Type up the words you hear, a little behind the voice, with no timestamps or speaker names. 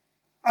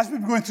As we've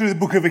been going through the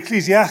book of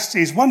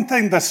Ecclesiastes, one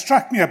thing that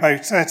struck me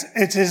about it,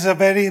 it is a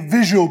very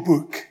visual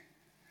book.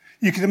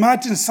 You can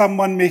imagine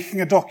someone making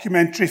a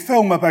documentary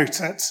film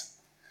about it.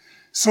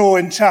 So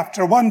in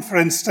chapter 1, for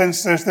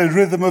instance, there's the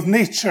rhythm of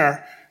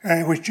nature,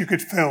 which you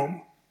could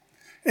film.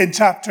 In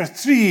chapter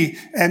 3,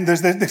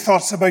 there's the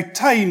thoughts about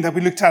time that we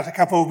looked at a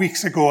couple of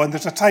weeks ago, and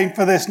there's a time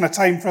for this and a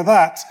time for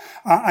that,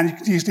 and you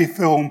could easily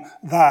film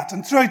that.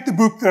 And throughout the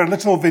book, there are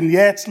little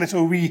vignettes,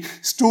 little wee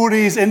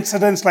stories,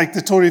 incidents like the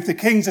story of the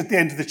kings at the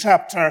end of the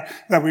chapter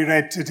that we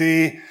read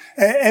today,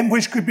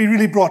 which could be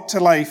really brought to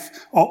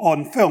life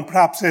on film.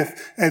 Perhaps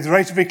if the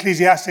writer of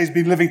Ecclesiastes had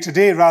been living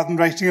today rather than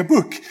writing a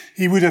book,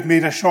 he would have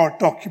made a short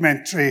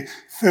documentary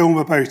film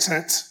about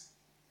it.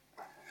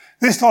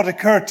 This thought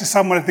occurred to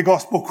someone at the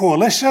Gospel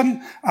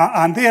Coalition,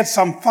 and they had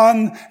some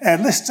fun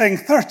listing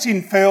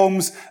 13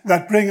 films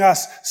that bring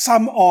us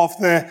some of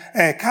the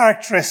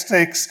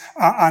characteristics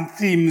and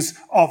themes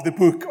of the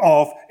book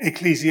of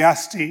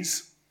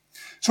Ecclesiastes.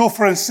 So,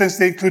 for instance,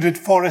 they included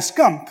Forrest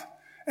Gump,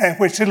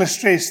 which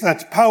illustrates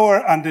that power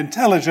and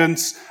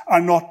intelligence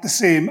are not the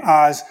same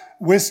as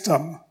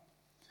wisdom.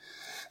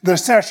 They're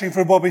Searching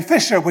for Bobby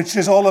Fischer, which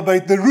is all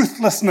about the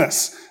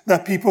ruthlessness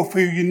that people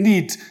feel you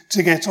need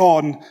to get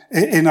on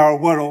in our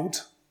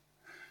world.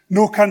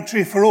 No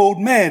Country for Old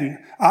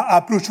Men. A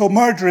brutal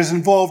murderer is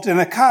involved in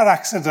a car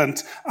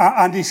accident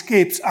and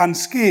escapes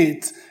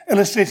unscathed,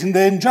 illustrating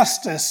the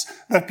injustice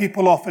that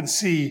people often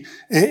see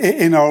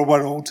in our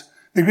world.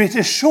 The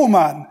Greatest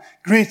Showman.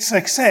 Great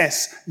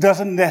success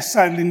doesn't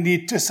necessarily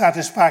lead to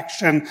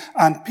satisfaction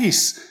and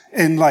peace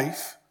in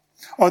life.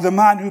 Or The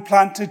Man Who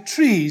Planted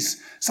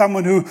Trees.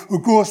 Someone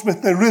who goes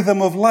with the rhythm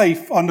of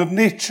life and of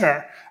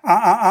nature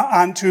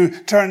and who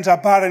turns a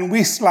barren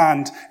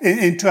wasteland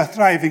into a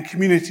thriving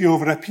community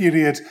over a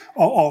period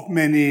of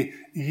many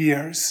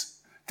years.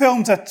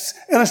 Films that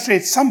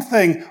illustrate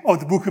something of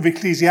the book of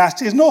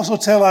Ecclesiastes and also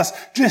tell us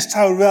just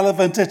how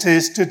relevant it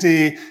is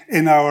today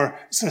in our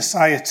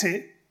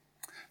society.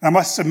 I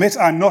must admit,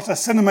 I'm not a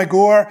cinema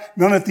goer.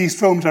 None of these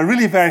films are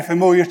really very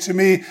familiar to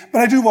me, but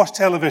I do watch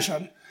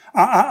television.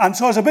 And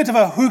so as a bit of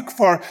a hook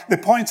for the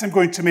points I'm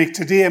going to make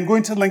today, I'm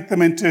going to link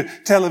them into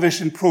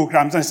television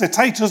programs. And it's the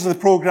titles of the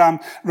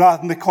program rather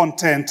than the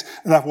content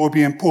that will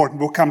be important.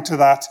 We'll come to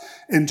that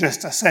in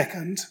just a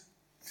second.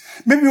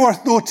 Maybe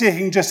worth though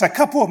taking just a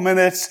couple of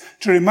minutes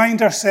to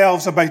remind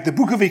ourselves about the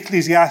book of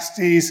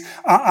Ecclesiastes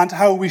and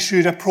how we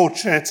should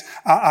approach it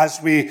as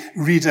we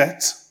read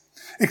it.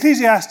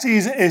 Ecclesiastes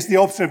is the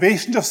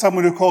observation of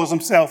someone who calls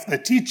himself the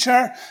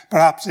teacher.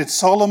 Perhaps it's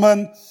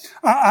Solomon.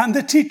 And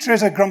the teacher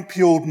is a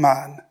grumpy old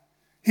man.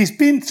 He's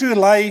been through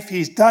life,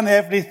 he's done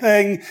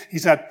everything,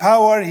 he's had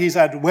power, he's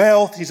had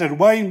wealth, he's had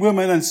wine,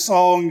 women and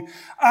song,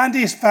 and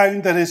he's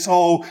found that it's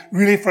all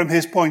really, from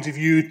his point of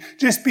view,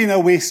 just been a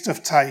waste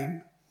of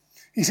time.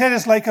 He said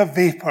it's like a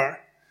vapor.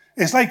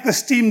 It's like the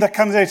steam that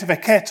comes out of a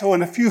kettle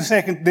and a few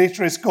seconds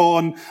later it's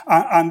gone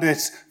and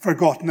it's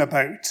forgotten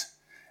about.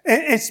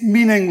 It's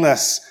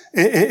meaningless,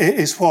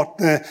 is what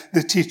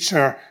the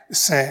teacher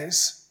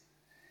says.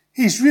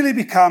 He's really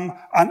become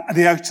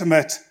the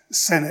ultimate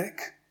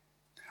cynic.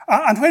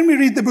 And when we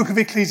read the book of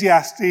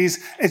Ecclesiastes,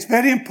 it's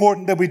very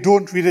important that we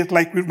don't read it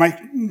like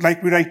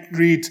we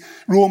read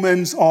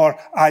Romans or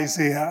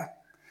Isaiah.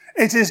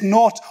 It is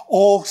not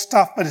all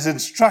stuff that is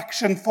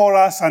instruction for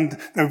us and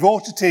that we've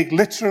all to take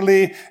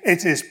literally.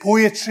 It is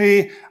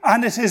poetry,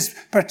 and it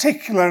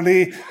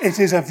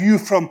is a view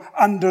from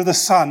under the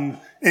sun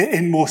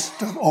in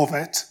most of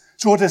it.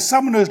 So it is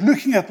someone who is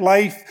looking at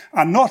life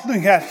and not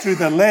looking at it through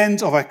the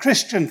lens of a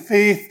Christian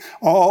faith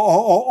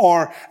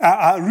or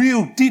a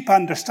real deep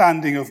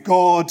understanding of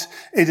God.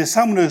 It is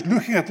someone who is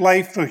looking at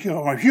life from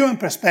a human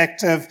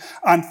perspective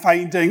and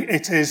finding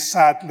it is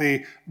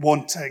sadly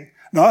wanting.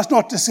 Now, that's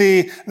not to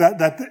say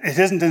that it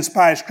isn't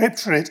inspired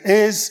scripture. It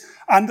is.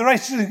 And the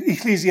writer of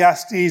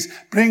Ecclesiastes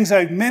brings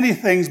out many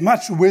things,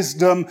 much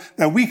wisdom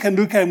that we can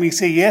look at and we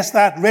say, yes,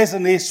 that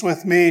resonates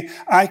with me.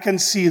 I can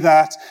see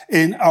that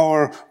in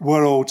our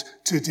world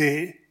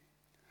today.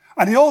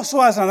 And he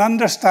also has an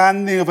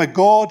understanding of a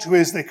God who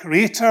is the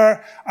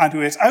creator and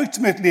who is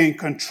ultimately in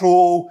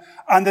control,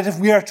 and that if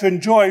we are to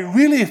enjoy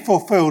really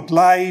fulfilled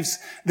lives,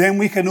 then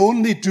we can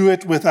only do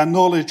it with a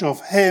knowledge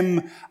of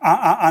him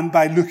and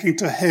by looking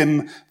to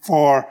him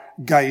for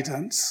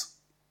guidance.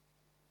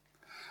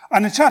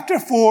 And in chapter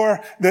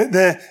 4,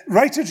 the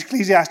writer of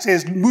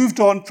Ecclesiastes moved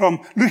on from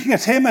looking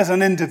at him as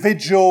an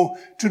individual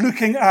to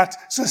looking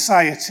at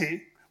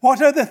society.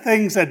 What are the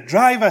things that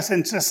drive us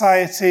in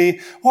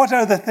society? What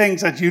are the things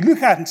that you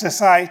look at in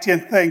society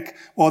and think,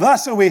 well,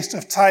 that's a waste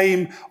of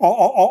time,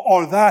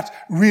 or that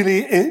really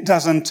it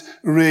doesn't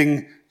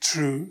ring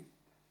true?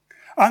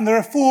 And there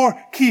are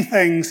 4 key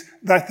things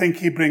that I think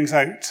he brings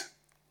out.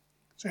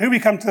 So here we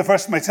come to the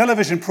first of my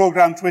television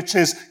programs, which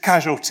is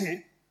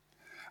casualty.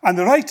 And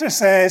the writer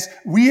says,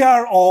 we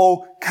are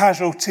all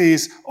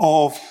casualties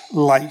of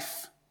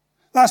life.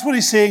 That's what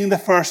he's saying in the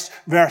first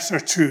verse or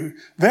 2.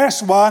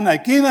 Verse 1,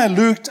 again I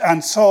looked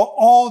and saw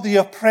all the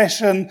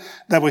oppression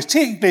that was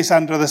taking place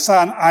under the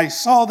sun. I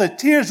saw the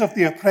tears of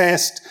the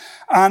oppressed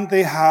and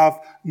they have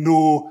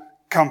no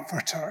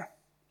comforter.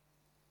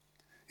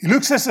 He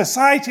looks at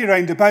society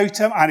round about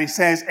him and he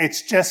says,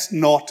 it's just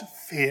not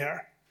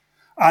fair.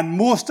 And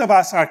most of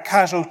us are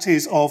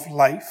casualties of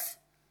life.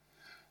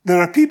 There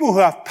are people who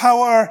have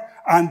power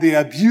and they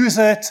abuse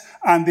it,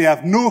 and they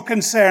have no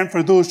concern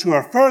for those who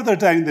are further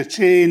down the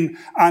chain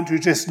and who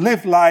just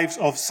live lives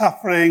of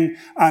suffering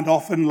and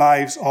often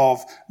lives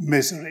of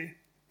misery.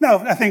 Now,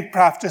 I think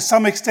perhaps to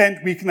some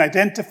extent we can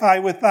identify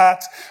with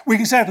that. We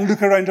can certainly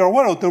look around our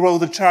world, the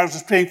world that Charles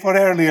was praying for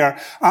earlier,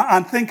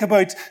 and think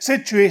about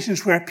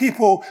situations where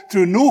people,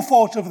 through no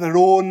fault of their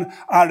own,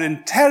 are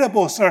in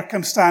terrible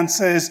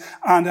circumstances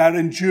and are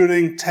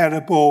enduring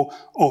terrible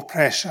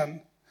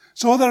oppression.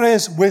 So there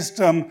is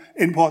wisdom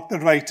in what the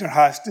writer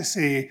has to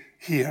say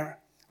here.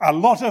 A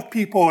lot of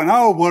people in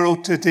our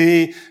world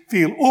today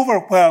feel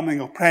overwhelming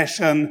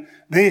oppression.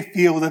 They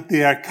feel that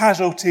they are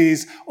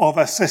casualties of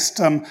a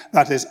system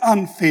that is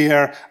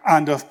unfair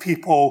and of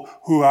people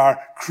who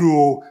are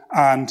cruel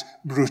and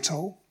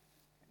brutal.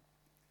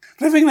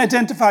 But if we can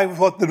identify with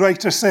what the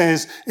writer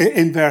says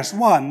in verse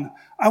 1,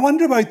 I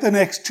wonder about the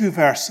next two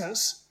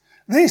verses.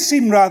 They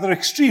seem rather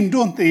extreme,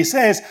 don't they? He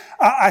says,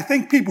 I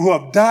think people who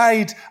have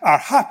died are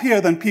happier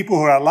than people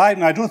who are alive.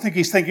 And I don't think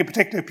he's thinking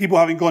particularly of people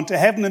having gone to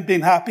heaven and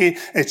been happy.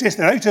 It's just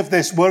they're out of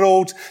this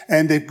world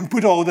and they've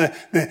put all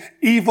the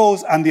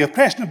evils and the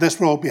oppression of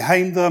this world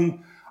behind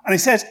them. And he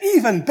says,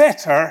 even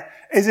better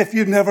is if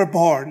you're never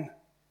born.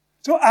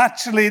 So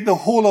actually the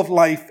whole of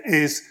life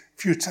is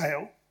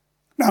futile.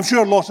 Now, I'm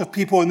sure a lot of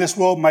people in this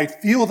world might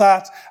feel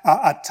that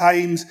at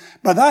times,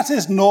 but that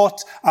is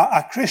not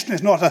a Christian,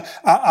 is not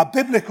a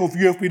biblical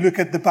view if we look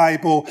at the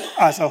Bible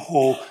as a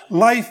whole.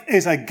 Life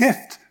is a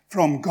gift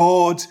from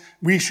God.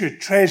 We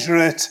should treasure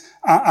it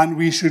and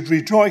we should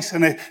rejoice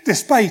in it,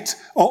 despite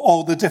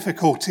all the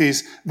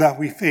difficulties that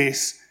we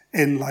face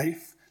in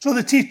life. So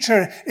the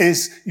teacher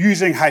is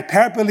using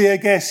hyperbole, I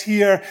guess,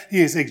 here.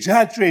 He is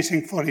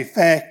exaggerating for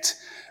effect,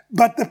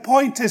 but the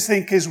point, I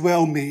think, is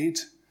well made.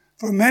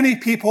 For many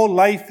people,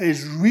 life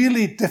is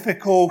really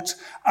difficult,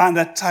 and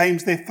at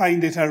times they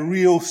find it a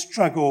real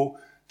struggle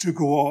to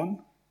go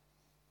on.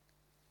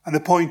 And the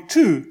point,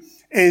 too,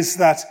 is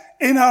that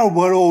in our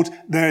world,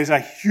 there is a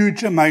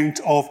huge amount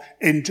of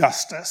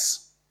injustice.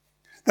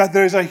 That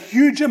there is a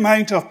huge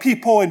amount of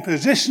people in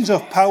positions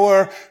of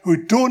power who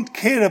don't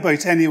care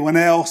about anyone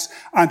else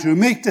and who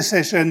make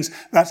decisions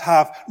that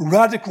have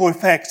radical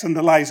effects on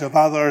the lives of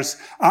others,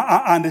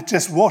 and it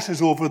just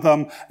washes over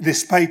them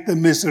despite the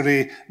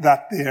misery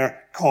that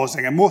they're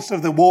causing. And most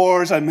of the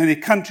wars and many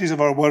countries of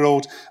our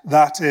world,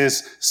 that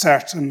is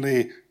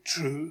certainly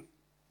true.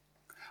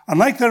 And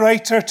like the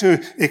writer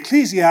to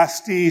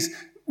Ecclesiastes,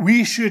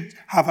 we should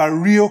have a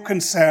real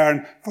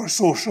concern for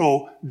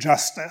social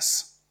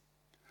justice.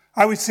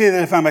 I would say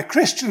that if I'm a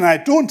Christian and I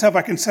don't have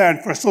a concern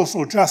for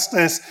social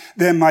justice,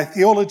 then my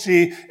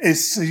theology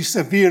is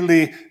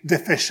severely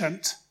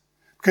deficient.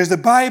 Because the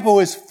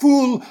Bible is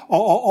full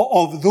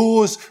of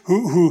those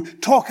who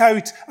talk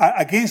out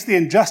against the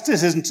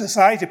injustices in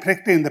society,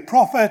 particularly in the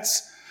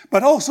prophets,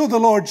 but also the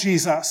Lord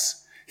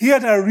Jesus. He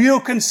had a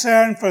real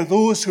concern for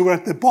those who were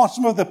at the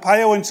bottom of the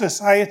pile in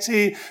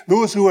society,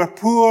 those who were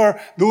poor,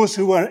 those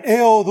who were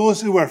ill,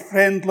 those who were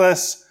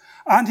friendless.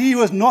 And he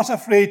was not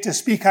afraid to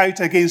speak out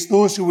against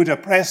those who would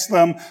oppress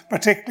them,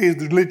 particularly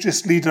the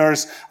religious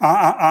leaders,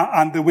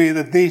 and the way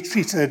that they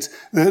treated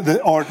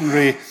the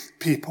ordinary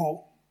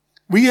people.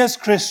 We as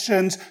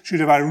Christians should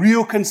have a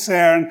real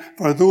concern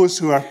for those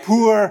who are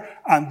poor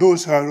and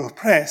those who are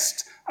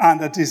oppressed, and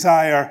a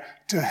desire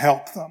to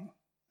help them.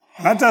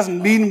 And that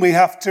doesn't mean we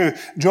have to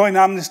join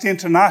Amnesty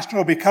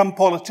International or become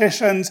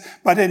politicians,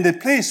 but in the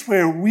place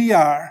where we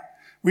are,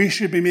 we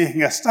should be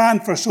making a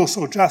stand for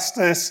social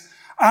justice,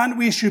 and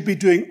we should be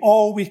doing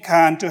all we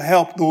can to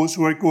help those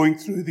who are going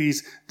through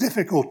these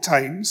difficult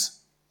times.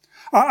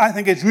 I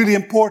think it's really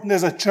important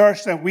as a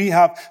church that we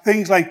have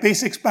things like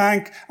Basics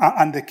Bank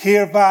and the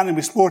Care Van, and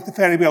we support the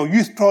Very Well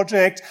Youth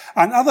Project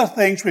and other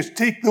things which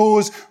take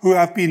those who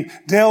have been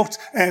dealt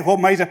what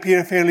might appear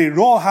a fairly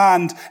raw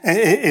hand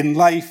in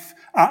life,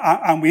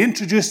 and we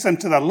introduce them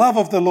to the love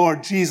of the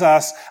Lord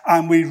Jesus,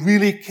 and we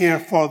really care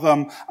for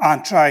them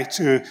and try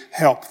to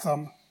help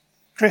them.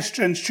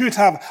 Christians should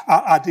have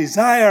a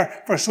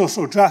desire for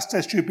social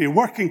justice, should be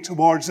working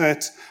towards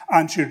it,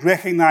 and should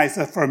recognize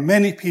that for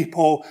many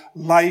people,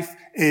 life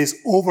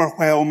is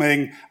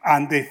overwhelming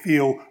and they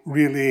feel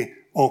really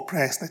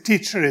oppressed. The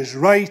teacher is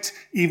right,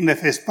 even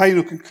if his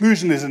final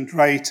conclusion isn't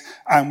right,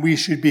 and we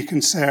should be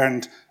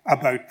concerned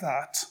about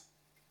that.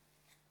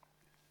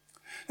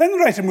 Then the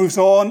writer moves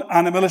on,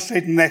 and I'm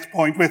illustrating the next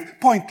point with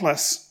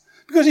pointless,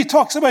 because he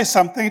talks about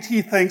something that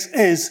he thinks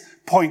is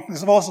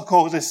pointless. I've also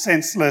called it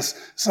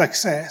senseless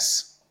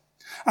success.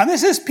 And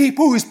this is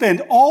people who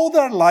spend all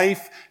their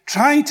life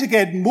trying to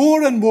get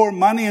more and more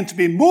money and to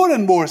be more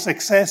and more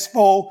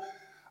successful,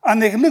 and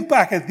they can look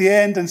back at the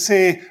end and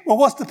say, well,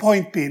 what's the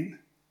point been?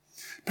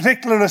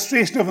 Particular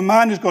illustration of a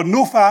man who's got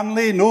no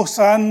family, no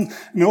son,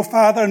 no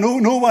father,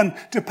 no one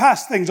to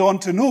pass things on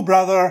to, no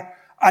brother,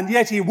 and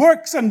yet he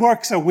works and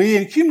works away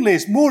and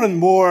accumulates more and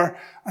more,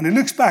 And he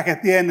looks back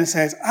at the end and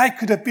says, I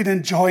could have been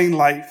enjoying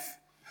life.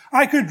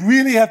 I could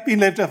really have been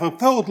lived a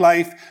fulfilled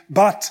life,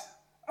 but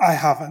I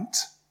haven't.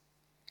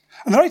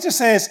 And the writer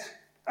says,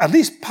 at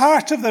least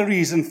part of the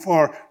reason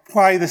for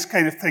why this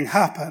kind of thing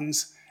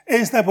happens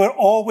is that we're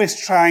always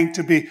trying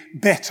to be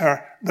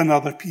better than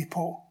other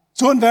people.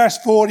 So in verse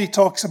 4, he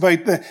talks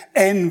about the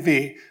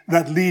envy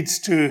that leads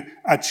to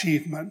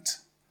achievement.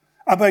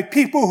 About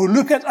people who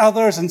look at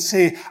others and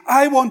say,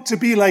 I want to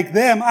be like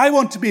them. I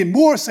want to be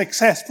more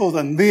successful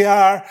than they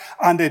are.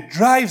 And it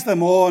drives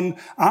them on,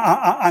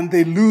 and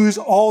they lose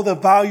all the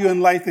value in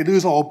life. They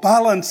lose all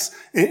balance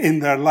in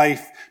their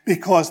life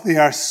because they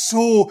are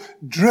so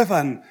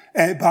driven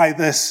by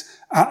this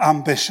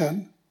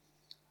ambition.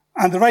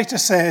 And the writer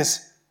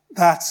says,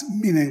 that's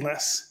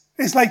meaningless.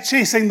 It's like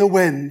chasing the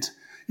wind.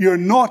 You're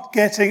not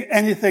getting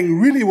anything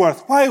really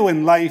worthwhile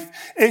in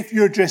life if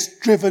you're just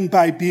driven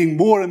by being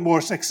more and more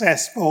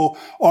successful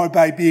or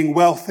by being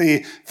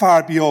wealthy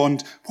far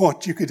beyond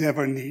what you could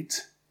ever need.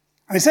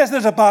 And he says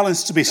there's a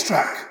balance to be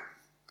struck.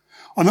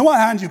 On the one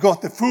hand, you've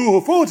got the fool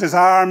who folds his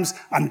arms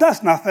and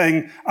does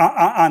nothing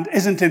and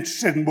isn't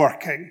interested in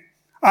working.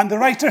 And the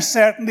writer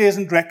certainly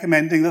isn't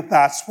recommending that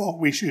that's what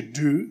we should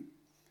do.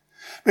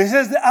 But he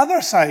says the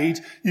other side,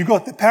 you've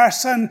got the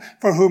person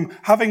for whom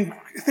having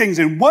things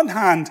in one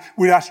hand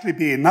would actually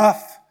be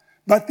enough,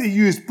 but they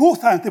use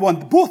both hands. They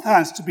want both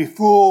hands to be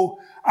full,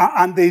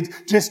 and they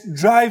just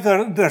drive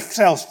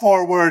themselves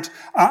forward,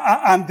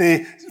 and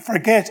they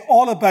forget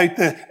all about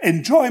the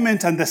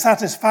enjoyment and the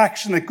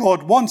satisfaction that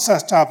God wants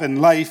us to have in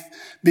life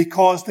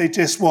because they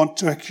just want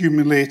to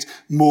accumulate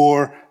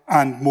more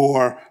and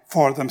more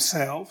for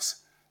themselves.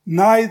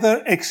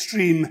 Neither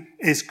extreme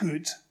is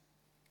good.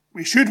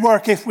 We should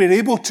work if we're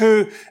able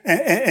to,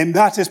 and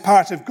that is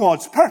part of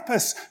God's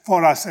purpose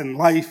for us in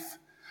life.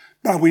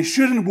 But we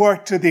shouldn't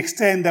work to the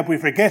extent that we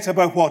forget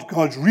about what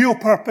God's real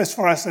purpose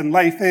for us in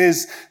life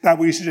is, that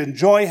we should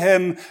enjoy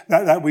Him,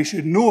 that we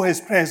should know His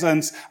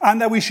presence,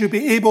 and that we should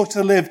be able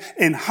to live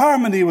in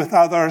harmony with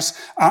others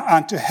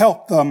and to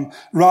help them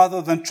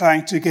rather than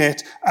trying to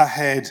get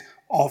ahead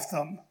of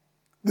them.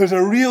 There's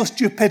a real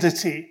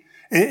stupidity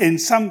in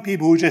some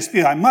people who just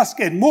feel, I must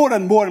get more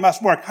and more, I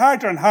must work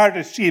harder and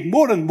harder to achieve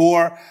more and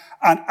more,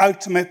 and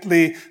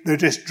ultimately they're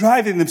just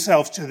driving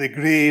themselves to the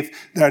grave.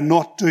 They're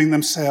not doing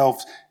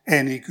themselves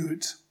any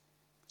good.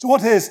 So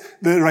what is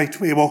the right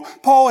way? Well,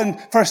 Paul in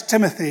 1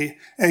 Timothy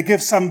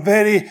gives some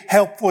very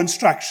helpful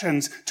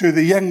instructions to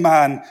the young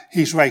man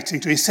he's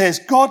writing to. He says,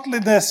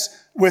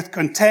 godliness with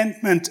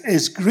contentment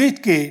is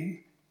great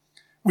gain.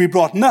 We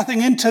brought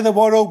nothing into the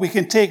world, we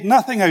can take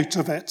nothing out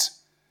of it.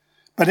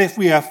 But if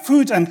we have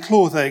food and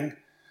clothing,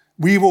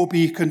 we will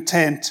be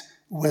content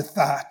with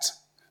that.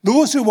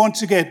 Those who want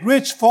to get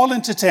rich fall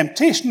into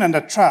temptation and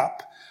a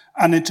trap,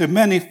 and into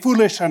many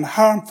foolish and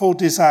harmful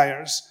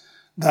desires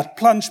that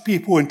plunge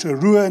people into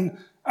ruin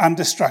and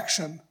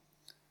destruction.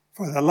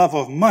 For the love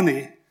of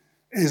money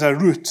is a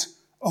root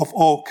of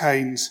all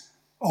kinds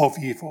of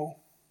evil.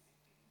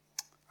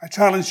 I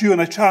challenge you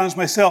and I challenge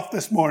myself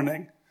this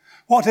morning.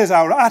 What is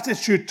our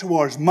attitude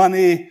towards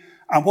money?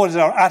 And what is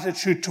our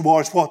attitude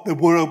towards what the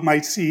world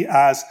might see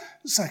as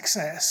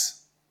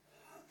success?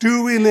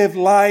 Do we live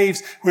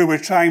lives where we're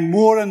trying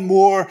more and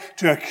more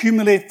to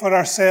accumulate for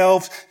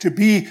ourselves, to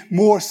be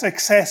more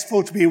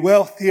successful, to be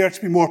wealthier,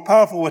 to be more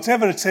powerful,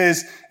 whatever it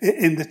is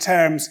in the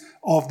terms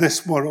of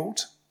this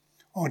world?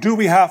 Or do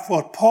we have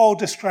what Paul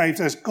describes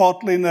as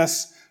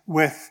godliness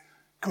with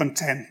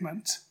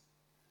contentment?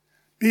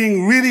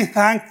 Being really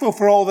thankful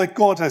for all that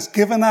God has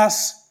given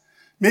us,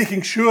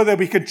 making sure that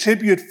we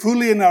contribute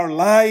fully in our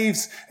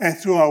lives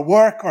through our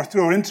work or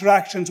through our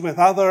interactions with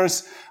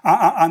others,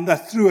 and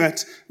that through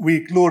it we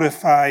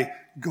glorify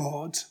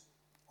God?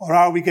 Or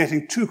are we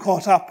getting too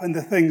caught up in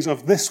the things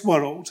of this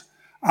world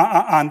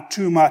and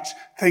too much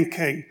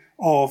thinking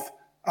of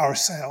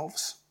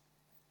ourselves?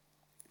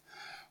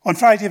 On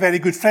Friday, a very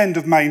good friend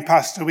of mine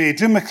passed away.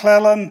 Jim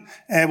McClellan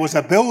was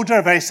a builder,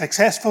 a very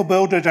successful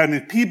builder down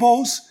in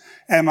Peebles.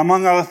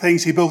 Among other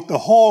things, he built the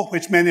hall,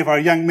 which many of our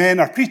young men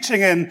are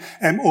preaching in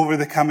over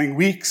the coming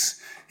weeks.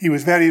 He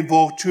was very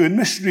involved too in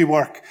missionary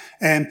work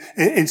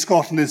in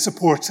Scotland in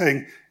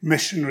supporting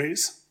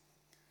missionaries.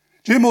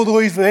 Jim, although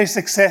he's very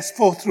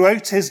successful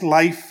throughout his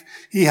life,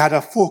 he had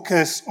a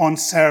focus on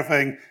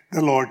serving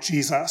the Lord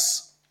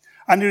Jesus.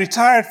 And he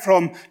retired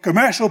from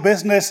commercial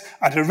business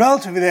at a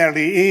relatively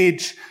early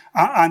age,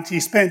 and he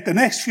spent the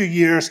next few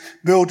years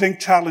building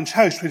Challenge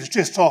House, which is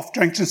just off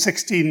Junction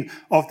 16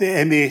 of the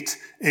M8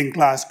 in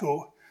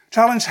Glasgow.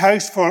 Challenge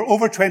House for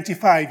over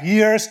 25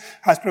 years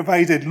has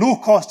provided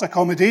low-cost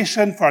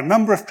accommodation for a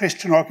number of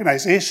Christian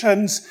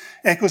organisations,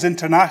 Echoes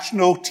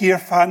International, Tear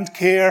Fund,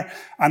 Care,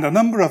 and a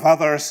number of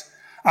others.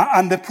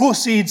 And the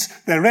proceeds,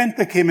 the rent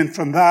that came in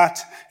from that,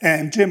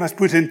 Jim has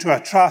put into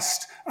a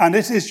trust, and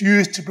it is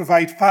used to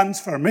provide funds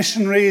for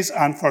missionaries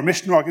and for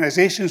mission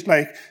organisations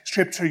like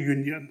Scripture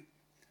Union.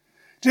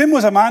 Jim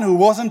was a man who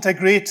wasn't a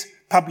great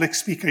public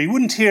speaker. You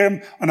wouldn't hear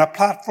him on a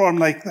platform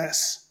like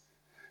this.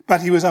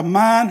 But he was a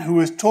man who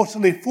was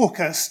totally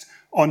focused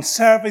on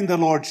serving the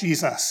Lord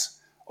Jesus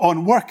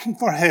on working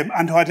for him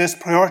and who had his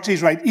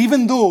priorities right,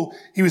 even though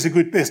he was a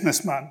good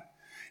businessman,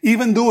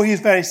 even though he was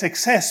very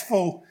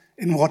successful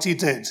in what he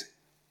did.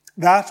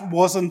 That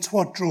wasn't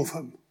what drove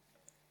him.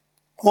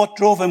 What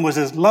drove him was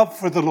his love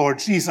for the Lord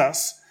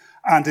Jesus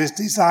and his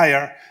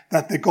desire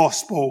that the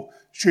gospel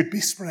should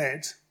be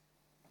spread.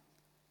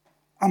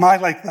 Am I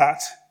like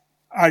that?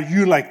 Are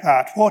you like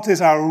that? What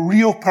is our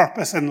real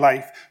purpose in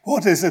life?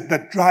 What is it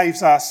that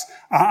drives us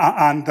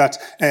and that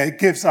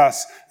gives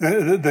us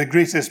the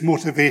greatest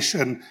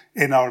motivation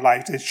in our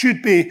lives? It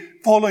should be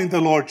following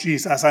the Lord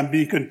Jesus and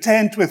being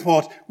content with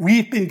what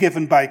we've been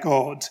given by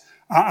God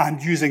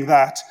and using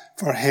that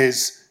for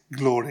his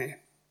glory.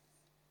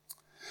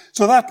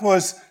 So that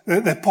was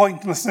the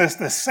pointlessness,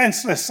 the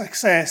senseless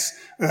success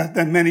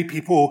that many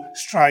people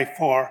strive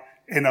for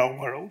in our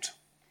world.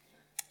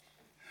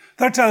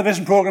 Third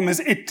television program is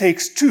It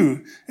Takes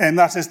Two, and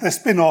that is the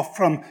spin-off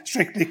from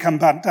Strictly Come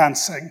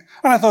Dancing.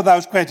 And I thought that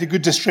was quite a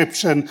good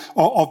description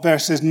of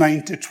verses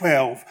 9 to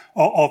 12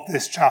 of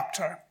this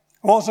chapter.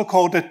 I've also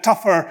called it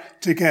Tougher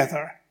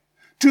Together.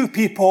 Two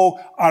people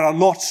are a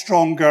lot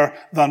stronger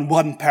than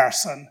one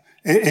person,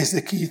 is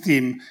the key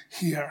theme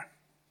here.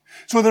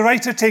 So the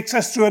writer takes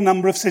us through a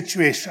number of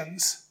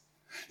situations.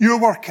 You're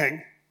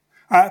working,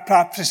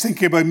 perhaps just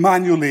thinking about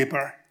manual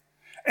labour.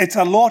 It's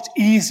a lot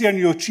easier and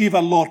you achieve a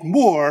lot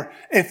more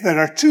if there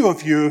are two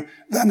of you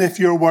than if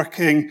you're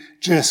working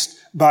just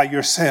by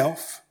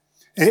yourself.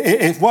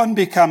 If one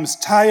becomes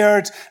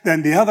tired,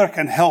 then the other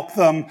can help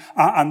them,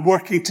 and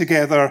working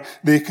together,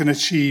 they can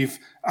achieve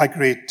a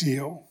great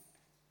deal.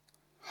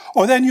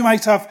 Or then you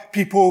might have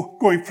people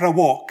going for a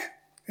walk.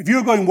 If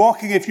you're going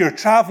walking, if you're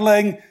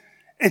travelling,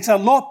 it's a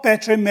lot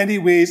better in many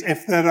ways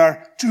if there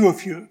are two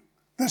of you.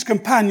 There's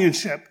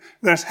companionship.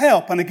 There's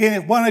help. And again,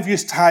 if one of you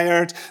is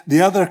tired,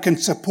 the other can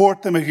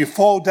support them. If you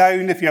fall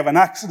down, if you have an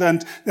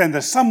accident, then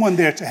there's someone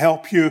there to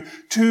help you.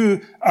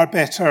 Two are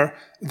better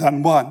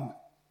than one.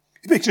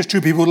 He pictures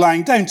two people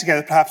lying down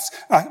together, perhaps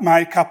a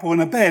married couple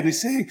in a bed.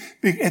 He's saying,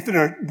 if there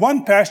are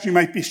one person, you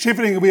might be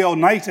shivering away all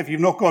night if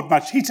you've not got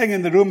much heating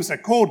in the room. It's a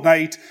cold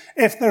night.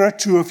 If there are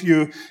two of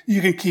you,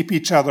 you can keep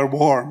each other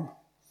warm.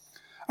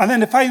 And then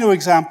the final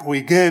example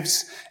he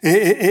gives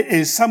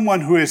is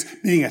someone who is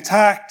being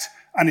attacked.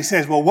 And he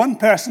says, well, one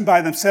person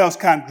by themselves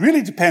can't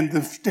really defend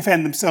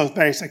themselves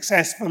very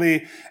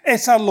successfully.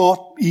 It's a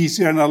lot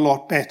easier and a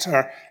lot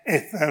better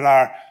if there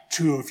are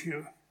two of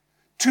you.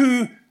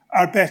 Two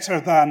are better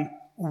than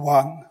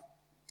one.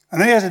 And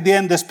then here's at the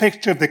end this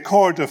picture of the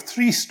cord of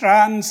three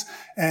strands,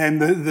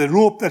 and the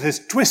rope that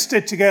is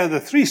twisted together,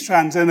 the three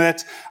strands in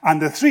it,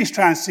 and the three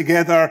strands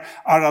together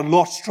are a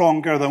lot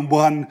stronger than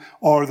one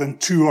or than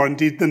two, or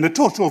indeed than the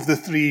total of the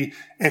three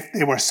if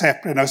they were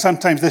separate. Now,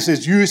 sometimes this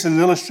is used as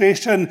an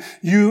illustration.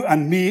 You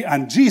and me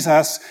and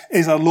Jesus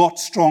is a lot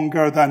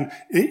stronger than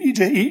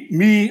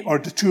me or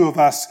the two of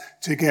us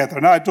together.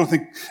 Now, I don't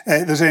think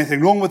there's anything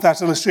wrong with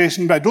that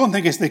illustration, but I don't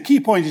think it's the key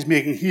point he's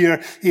making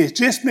here. He is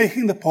just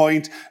making the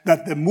point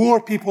that the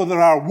more people there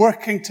are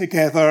working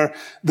together,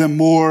 the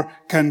more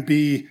can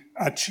be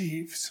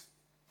achieved.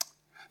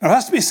 Now, it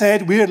has to be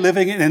said, we are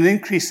living in an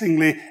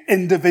increasingly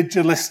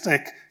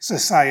individualistic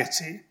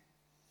society.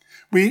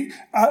 We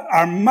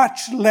are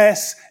much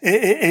less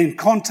in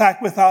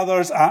contact with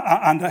others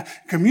and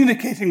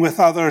communicating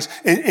with others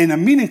in a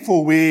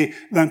meaningful way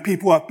than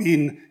people have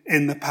been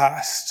in the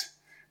past.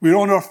 We're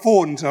on our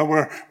phones,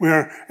 or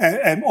we're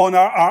on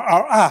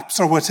our apps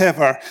or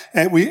whatever.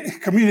 We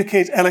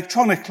communicate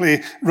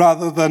electronically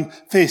rather than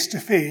face to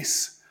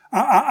face.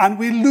 And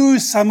we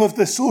lose some of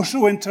the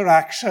social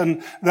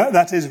interaction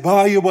that is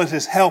valuable, that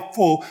is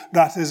helpful,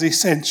 that is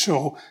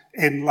essential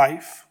in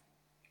life.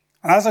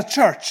 And as a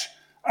church,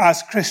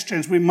 as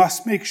Christians, we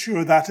must make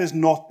sure that is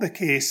not the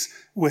case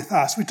with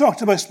us. We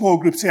talked about small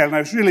groups here, and I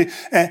was really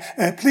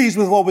pleased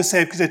with what was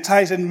said because it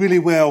ties in really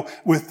well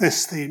with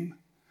this theme.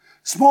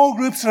 Small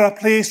groups are a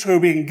place where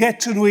we can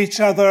get to know each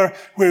other,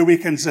 where we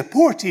can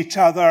support each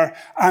other,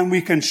 and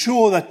we can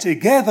show that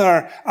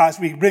together, as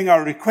we bring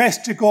our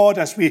request to God,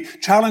 as we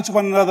challenge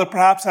one another,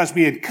 perhaps as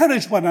we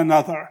encourage one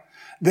another,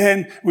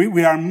 then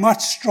we are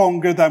much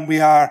stronger than we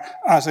are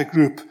as a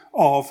group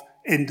of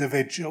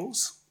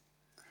individuals.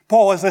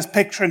 Paul has this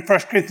picture in 1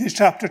 Corinthians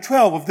chapter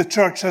 12 of the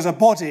church as a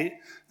body.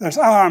 There's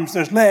arms,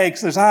 there's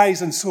legs, there's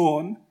eyes, and so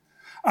on.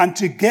 And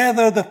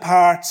together the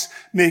parts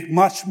make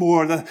much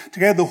more,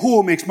 together the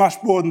whole makes much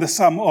more than the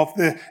sum of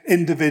the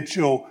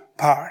individual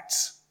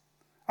parts.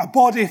 A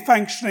body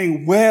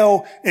functioning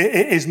well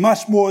is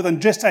much more than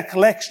just a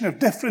collection of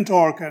different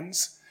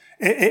organs.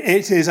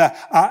 It is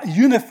a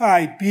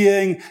unified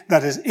being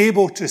that is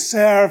able to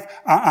serve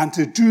and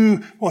to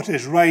do what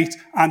is right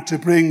and to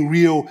bring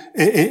real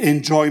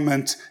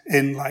enjoyment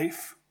in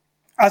life.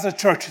 As a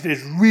church, it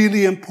is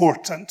really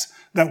important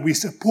that we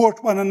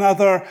support one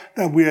another,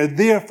 that we are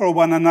there for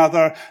one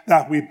another,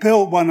 that we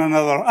build one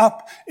another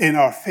up in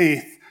our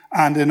faith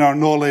and in our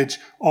knowledge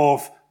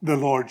of the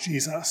Lord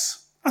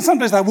Jesus. And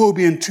sometimes that will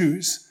be in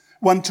twos.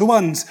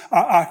 One-to-ones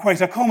are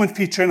quite a common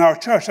feature in our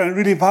church and a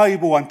really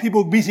valuable one.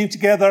 People meeting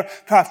together,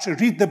 perhaps to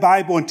read the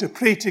Bible and to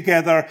pray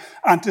together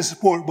and to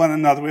support one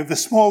another. We have the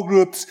small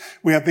groups,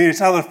 we have various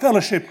other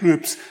fellowship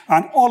groups,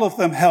 and all of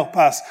them help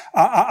us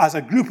as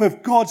a group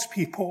of God's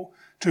people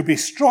to be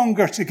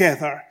stronger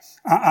together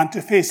and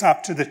to face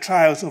up to the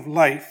trials of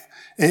life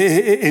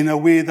in a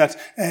way that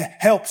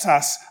helps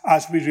us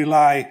as we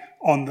rely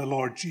on the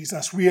Lord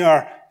Jesus. We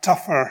are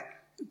tougher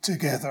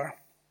together.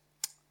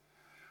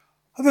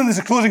 And then there's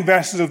the closing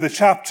verses of the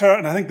chapter,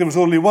 and I think there was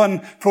only one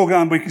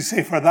program we could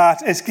say for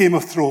that. It's Game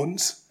of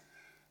Thrones.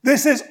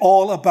 This is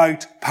all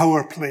about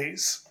power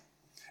plays.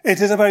 It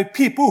is about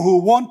people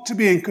who want to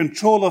be in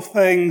control of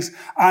things,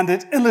 and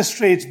it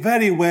illustrates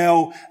very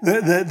well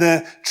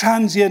the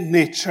transient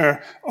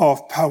nature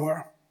of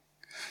power.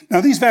 Now,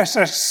 these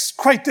verses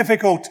are quite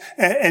difficult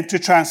to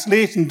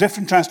translate, and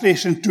different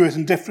translations do it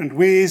in different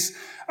ways.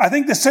 I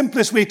think the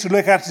simplest way to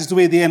look at it is the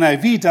way the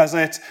NIV does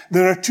it.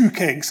 There are two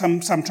kings. Some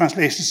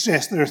translations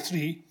suggest there are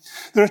three.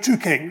 There are two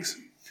kings.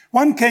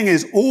 One king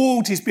is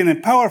old. He's been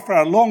in power for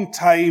a long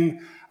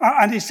time.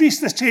 And he's reached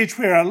the stage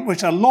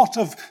which a lot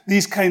of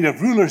these kind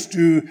of rulers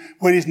do,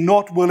 where he's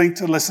not willing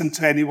to listen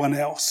to anyone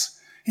else.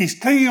 He's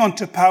clinging on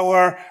to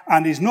power,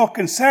 and he's not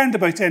concerned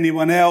about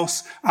anyone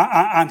else,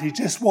 and he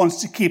just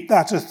wants to keep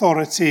that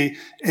authority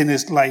in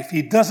his life.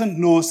 He doesn't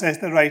know, says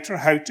the writer,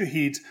 how to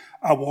heed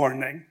a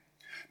warning.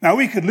 Now,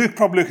 we could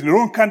probably look in our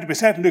own country, but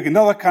certainly look in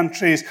other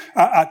countries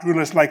at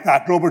rulers like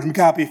that. Robert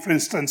Mugabe, for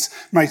instance,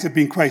 might have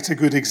been quite a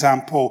good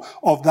example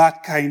of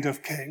that kind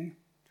of king.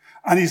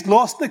 And he's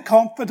lost the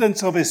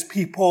confidence of his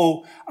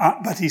people,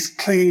 but he's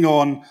clinging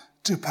on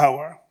to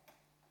power.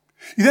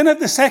 You then have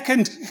the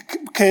second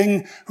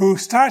king, who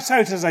starts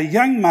out as a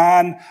young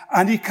man,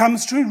 and he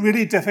comes through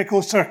really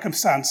difficult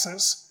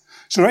circumstances.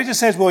 So the writer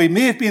says, well, he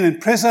may have been in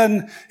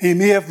prison, he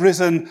may have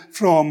risen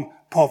from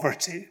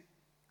poverty.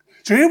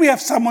 So here we have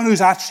someone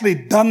who's actually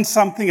done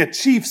something,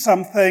 achieved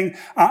something,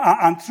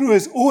 and through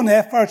his own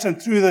efforts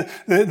and through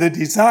the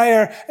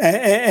desire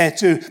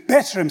to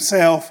better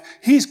himself,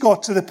 he's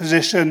got to the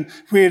position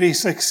where he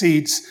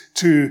succeeds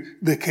to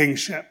the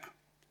kingship.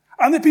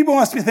 And the people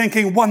must be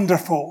thinking,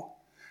 wonderful.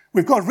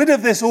 We've got rid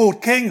of this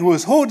old king who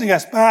was holding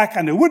us back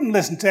and who wouldn't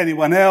listen to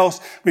anyone else.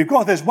 We've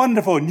got this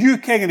wonderful new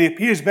king, and he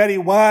appears very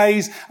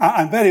wise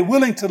and very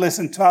willing to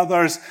listen to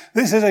others.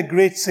 This is a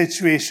great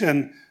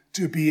situation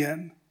to be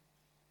in.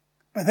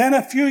 But then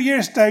a few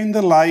years down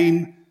the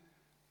line,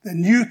 the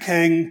new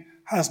king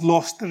has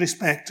lost the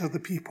respect of the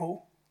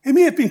people. He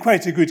may have been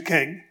quite a good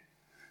king,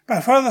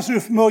 but further through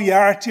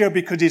familiarity or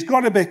because he's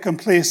got a bit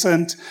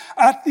complacent,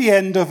 at the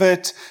end of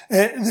it,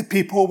 the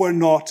people were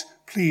not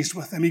pleased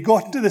with him. He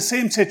got into the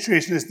same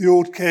situation as the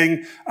old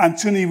king, and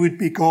soon he would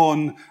be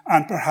gone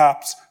and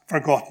perhaps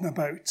forgotten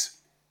about.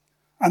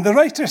 And the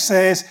writer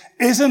says,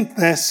 isn't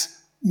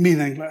this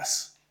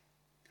meaningless?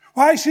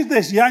 Why should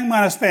this young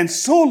man have spent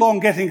so long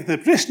getting to the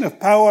position of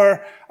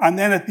power, and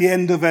then at the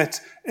end of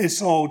it,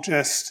 it's all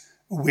just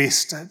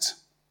wasted?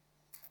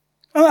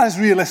 And that is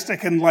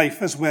realistic in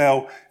life as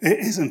well,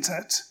 isn't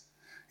it?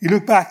 You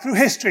look back through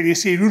history and you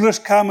see rulers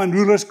come and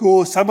rulers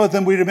go. Some of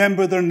them we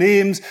remember their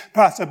names,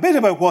 perhaps a bit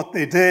about what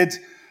they did,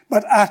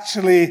 but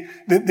actually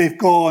they've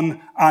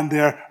gone and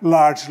they're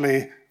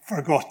largely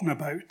forgotten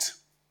about.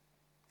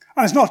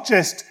 And it's not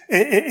just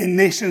in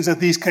nations that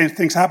these kind of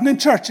things happen. In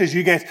churches,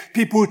 you get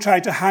people who try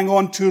to hang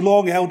on too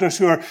long, elders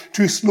who are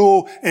too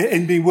slow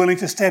in being willing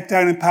to step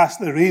down and pass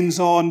the reins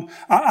on.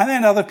 And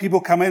then other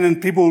people come in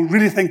and people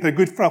really think they're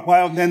good for a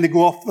while, and then they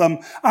go off them.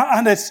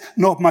 And it's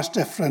not much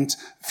different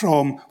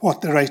from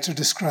what the writer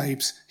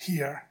describes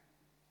here.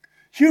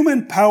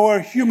 Human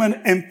power,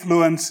 human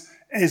influence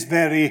is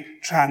very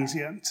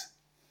transient.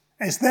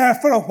 It's there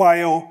for a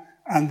while,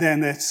 and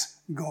then it's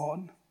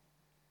gone.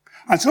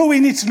 And so we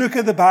need to look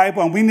at the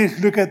Bible, and we need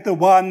to look at the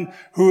one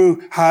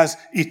who has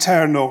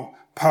eternal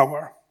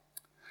power.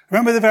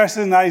 Remember the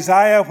verses in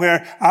Isaiah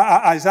where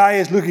Isaiah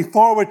is looking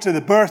forward to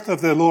the birth of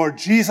the Lord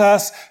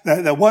Jesus,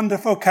 the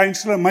wonderful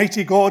counselor,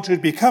 mighty God who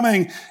would be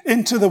coming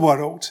into the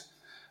world.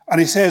 And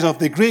he says of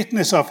the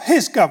greatness of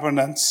his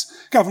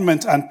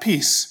government and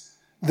peace,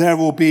 there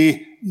will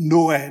be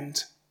no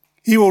end.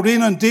 He will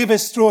reign on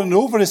David's throne and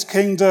over his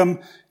kingdom,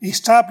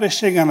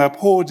 establishing and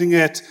upholding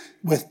it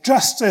with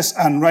justice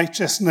and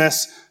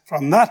righteousness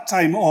from that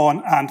time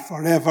on and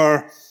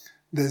forever.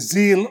 The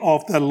zeal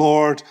of the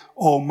Lord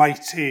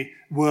Almighty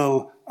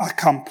will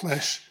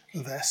accomplish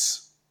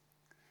this.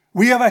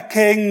 We have a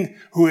king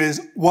who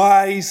is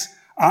wise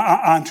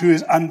and who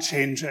is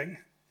unchanging.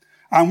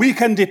 And we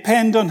can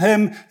depend on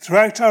him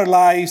throughout our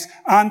lives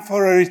and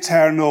for our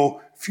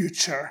eternal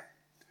future.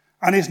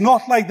 And he's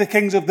not like the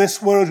kings of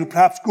this world who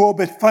perhaps go a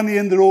bit funny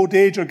in their old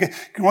age or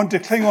want to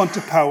cling on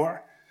to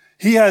power.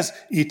 He has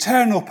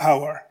eternal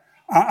power,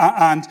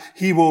 and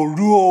he will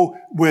rule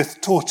with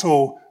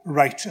total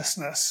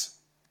righteousness.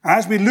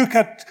 As we look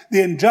at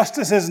the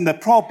injustices and the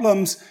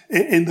problems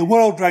in the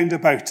world round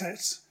about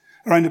us,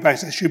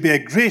 it should be a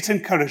great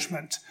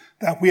encouragement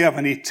that we have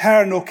an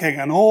eternal king,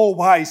 an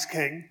all-wise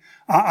king,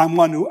 and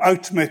one who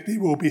ultimately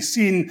will be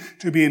seen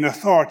to be in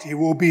authority,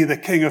 will be the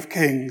King of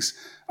Kings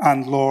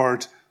and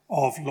Lord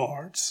of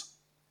Lords.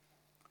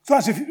 So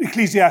that's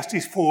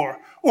Ecclesiastes 4.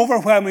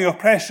 Overwhelming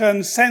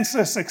oppression,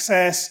 senseless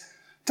success,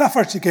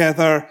 tougher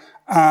together,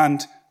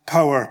 and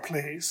power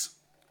plays.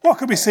 What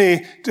can we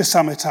say to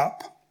sum it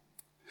up?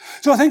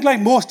 So I think,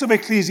 like most of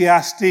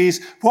Ecclesiastes,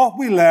 what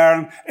we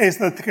learn is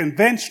that the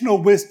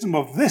conventional wisdom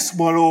of this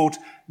world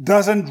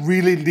doesn't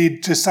really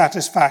lead to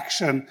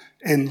satisfaction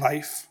in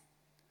life.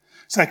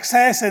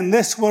 Success in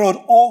this world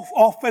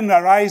often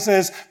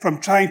arises from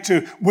trying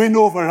to win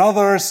over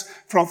others,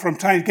 from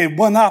trying to get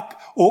one up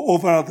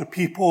over other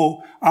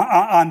people,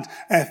 and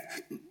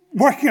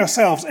working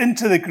ourselves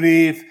into the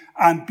grave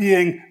and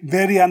being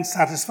very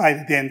unsatisfied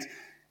at the end.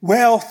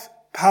 Wealth,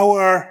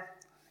 power,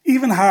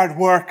 even hard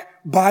work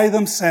by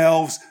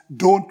themselves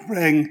don't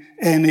bring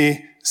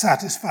any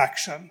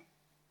satisfaction.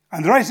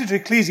 And the writer to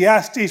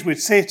Ecclesiastes would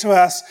say to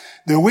us,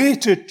 the way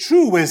to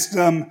true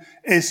wisdom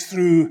is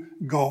through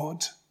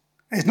God.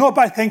 It's not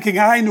by thinking,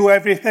 I know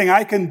everything,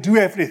 I can do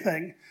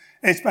everything.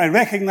 It's by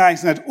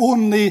recognizing that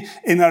only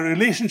in our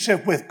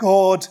relationship with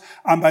God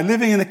and by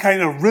living in the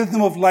kind of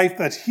rhythm of life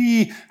that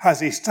He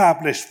has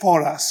established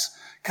for us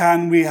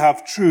can we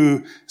have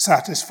true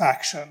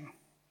satisfaction.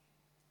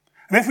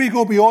 And if we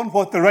go beyond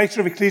what the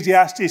writer of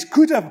Ecclesiastes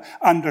could have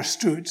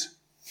understood,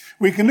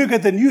 we can look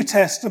at the New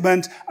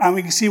Testament and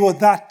we can see what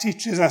that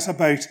teaches us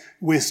about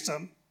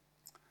wisdom.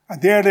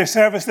 At the earlier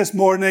service this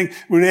morning,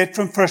 we read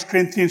from 1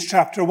 Corinthians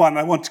chapter 1.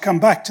 I want to come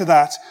back to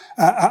that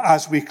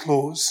as we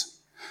close.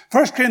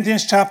 1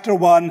 Corinthians chapter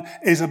 1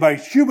 is about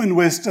human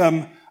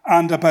wisdom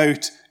and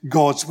about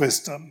God's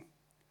wisdom.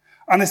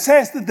 And it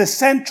says that the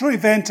central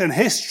event in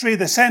history,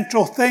 the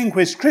central thing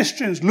which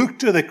Christians look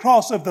to, the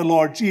cross of the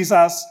Lord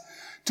Jesus,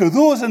 to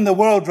those in the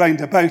world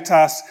round about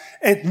us,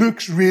 it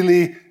looks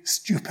really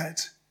stupid.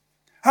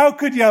 How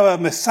could you have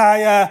a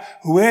Messiah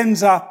who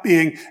ends up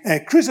being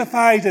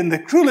crucified in the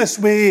cruelest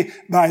way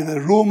by the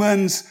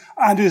Romans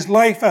and whose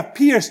life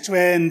appears to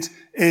end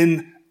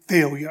in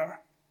failure?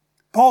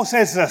 Paul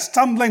says it's a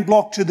stumbling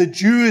block to the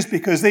Jews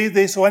because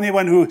they saw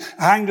anyone who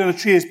hanged on a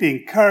tree as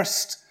being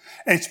cursed.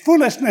 It's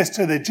foolishness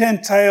to the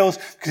Gentiles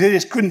because they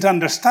just couldn't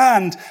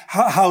understand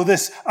how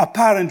this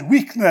apparent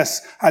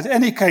weakness had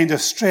any kind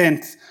of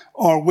strength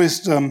or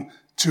wisdom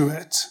to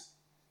it.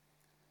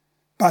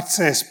 But,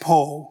 says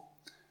Paul,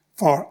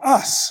 for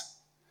us,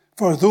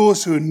 for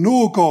those who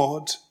know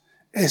God,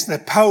 is the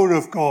power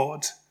of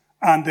God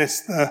and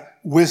it's the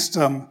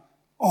wisdom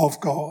of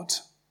God.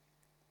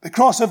 The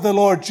cross of the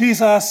Lord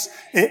Jesus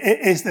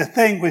is the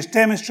thing which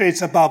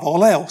demonstrates above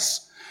all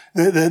else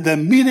the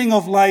meaning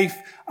of life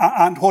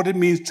and what it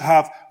means to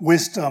have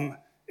wisdom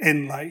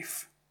in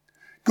life.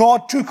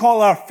 God took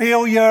all our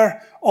failure,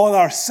 all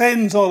our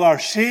sins, all our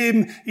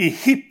shame. He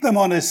heaped them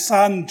on His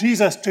Son.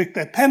 Jesus took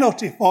the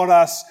penalty for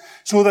us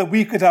so that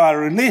we could have a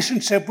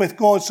relationship with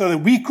God, so that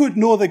we could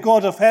know the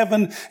God of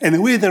heaven in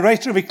a way the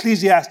writer of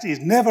Ecclesiastes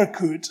never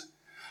could,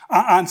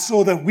 and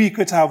so that we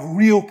could have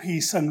real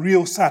peace and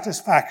real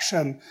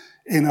satisfaction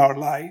in our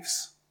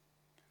lives.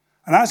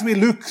 And as we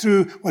look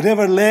through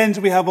whatever lens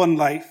we have on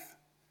life,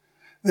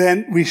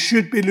 then we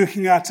should be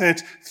looking at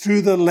it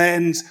through the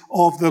lens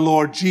of the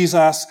Lord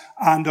Jesus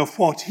and of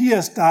what He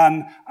has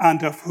done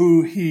and of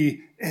who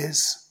He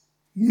is.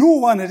 No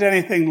one had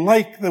anything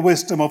like the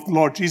wisdom of the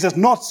Lord Jesus,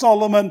 not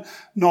Solomon,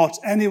 not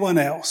anyone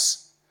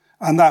else.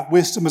 And that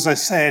wisdom, as I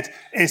said,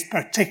 is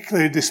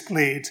particularly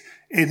displayed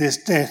in His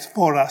death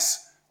for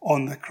us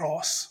on the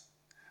cross.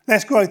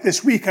 Let's go out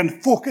this week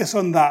and focus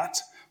on that.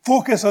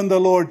 Focus on the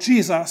Lord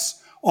Jesus,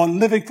 on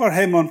living for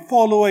Him, on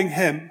following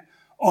Him,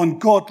 on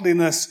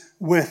godliness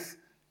with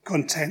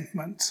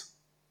contentment.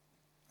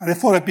 And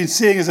if what I've been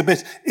saying is a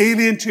bit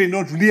alien to you, you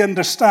don't really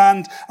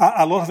understand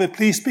a lot of it,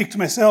 please speak to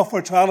myself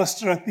or to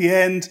Alistair at the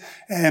end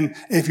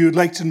if you'd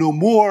like to know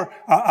more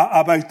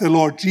about the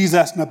Lord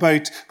Jesus and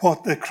about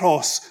what the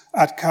cross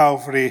at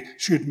Calvary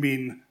should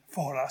mean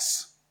for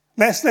us.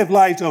 Let's live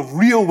lives of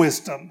real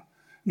wisdom,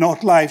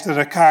 not lives that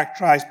are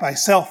characterized by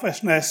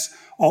selfishness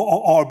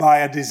or by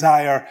a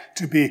desire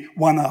to be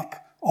one up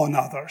on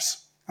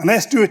others. And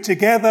let's do it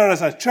together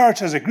as a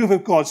church, as a group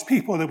of God's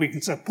people, that we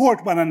can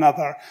support one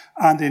another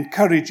and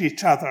encourage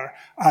each other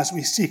as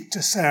we seek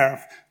to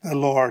serve the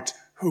Lord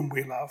whom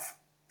we love.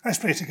 Let's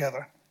pray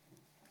together.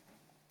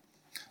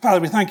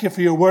 Father, we thank You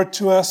for Your word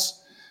to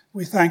us.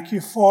 We thank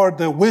You for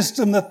the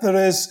wisdom that there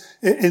is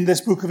in this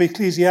book of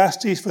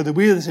Ecclesiastes, for the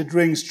way that it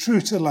rings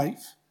true to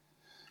life.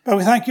 But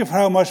we thank You for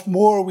how much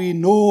more we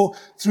know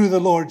through the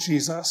Lord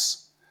Jesus.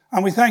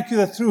 And we thank You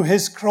that through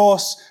His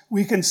cross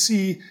we can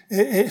see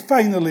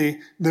finally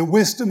the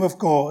wisdom of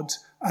God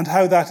and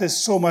how that is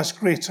so much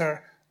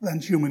greater than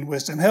human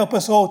wisdom. Help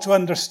us all to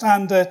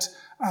understand it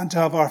and to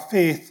have our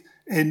faith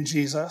in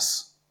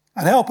Jesus.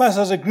 And help us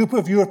as a group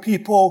of Your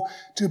people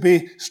to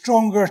be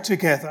stronger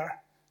together,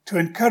 to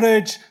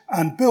encourage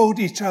and build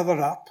each other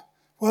up,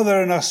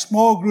 whether in our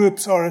small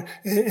groups or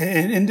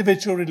in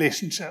individual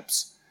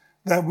relationships,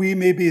 that we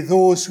may be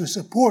those who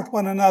support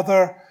one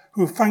another,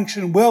 who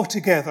function well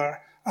together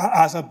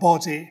as a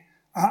body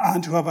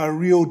and to have a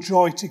real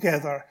joy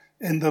together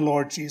in the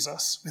Lord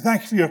Jesus. We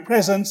thank you for your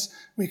presence.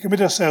 We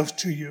commit ourselves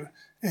to you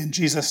in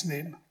Jesus'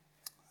 name.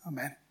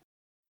 Amen.